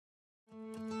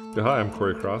Yeah, hi, I'm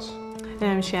Cory Cross. And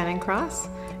I'm Shannon Cross,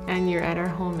 and you're at our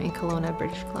home in Kelowna,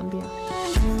 British Columbia.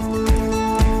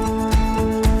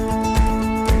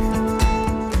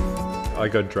 I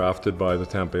got drafted by the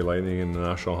Tampa Bay Lightning in the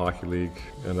National Hockey League,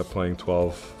 ended up playing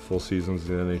 12 full seasons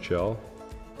in the NHL.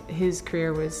 His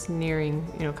career was nearing,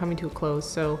 coming to a close,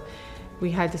 so we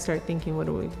had to start thinking, what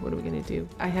are we going to do?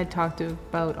 I had talked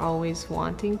about always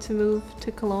wanting to move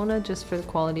to Kelowna just for the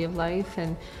quality of life,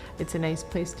 and it's a nice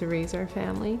place to raise our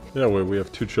family. Yeah, we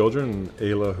have two children,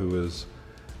 Ayla, who is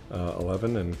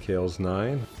 11, and Kale's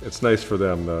 9. It's nice for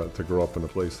them to grow up in a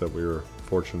place that we were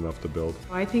fortunate enough to build.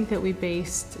 I think that we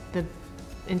based the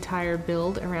entire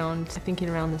build around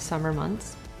the summer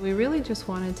months. We really just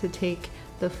wanted to take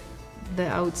the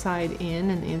outside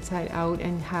in and the inside out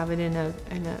and have it in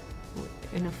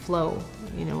a flow.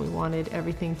 We wanted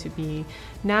everything to be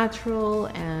natural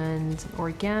and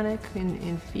organic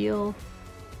in feel.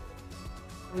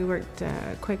 We worked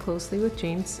quite closely with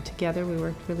James. Together we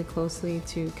worked really closely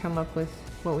to come up with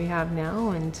what we have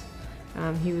now,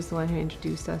 and he was the one who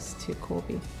introduced us to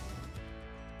Kolbe.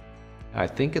 I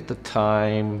think at the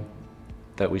time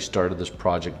that we started this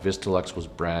project, VistaLuxe was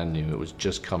brand new. It was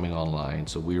just coming online,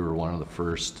 so we were one of the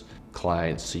first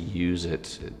clients to use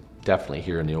it, definitely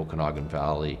here in the Okanagan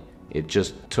Valley. It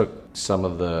just took some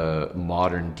of the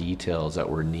modern details that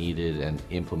were needed and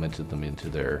implemented them into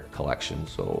their collection.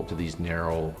 So to these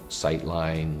narrow sight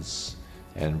lines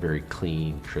and very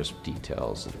clean, crisp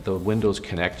details. The windows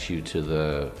connect you to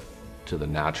the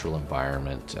natural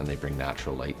environment, and they bring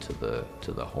natural light to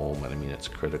the home, and I mean, it's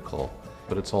critical.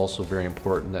 But it's also very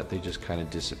important that they just kind of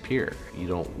disappear. You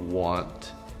don't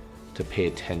want to pay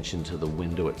attention to the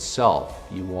window itself.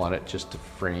 You want it just to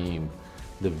frame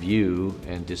the view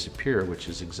and disappear, which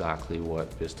is exactly what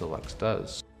VistaLuxe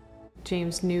does.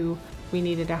 James knew we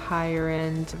needed a higher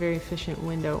end, very efficient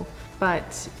window,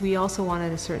 but we also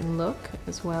wanted a certain look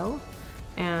as well,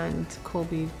 and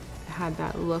Kolbe had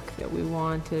that look that we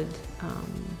wanted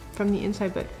from the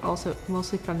inside, but also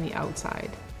mostly from the outside.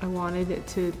 I wanted it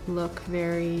to look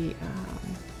very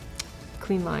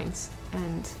clean lines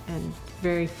and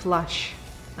very flush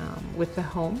with the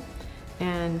home,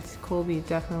 and Kolbe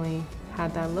definitely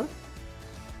had that look.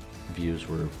 Views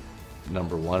were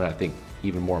number one. I think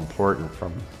even more important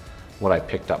from what I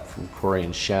picked up from Cory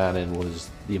and Shannon was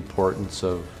the importance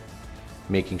of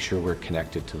making sure we're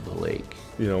connected to the lake.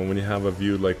 When you have a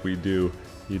view like we do,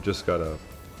 you just gotta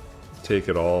take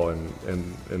it all,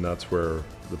 and that's where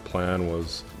the plan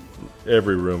was.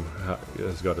 Every room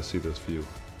has got to see this view.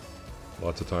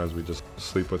 Lots of times we just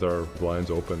sleep with our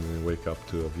blinds open and wake up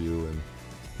to a view, and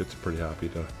it's pretty happy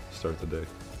to start the day.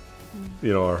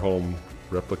 Our home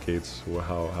replicates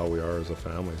how we are as a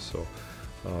family, so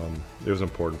it was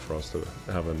important for us to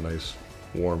have a nice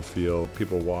warm feel.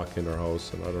 People walk in our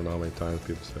house, and I don't know how many times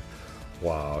people say,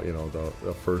 wow,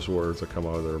 the first words that come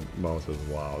out of their mouth is,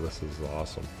 wow, this is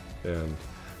awesome. And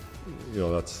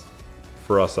that's,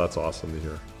 for us, that's awesome to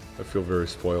hear. I feel very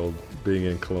spoiled being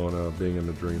in Kelowna, being in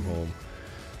the dream home.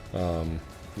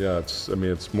 Yeah,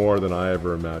 it's more than I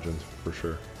ever imagined, for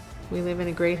sure. We live in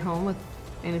a great home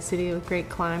in a city with great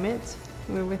climate.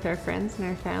 We're with our friends and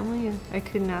our family, and I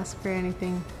couldn't ask for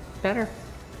anything better.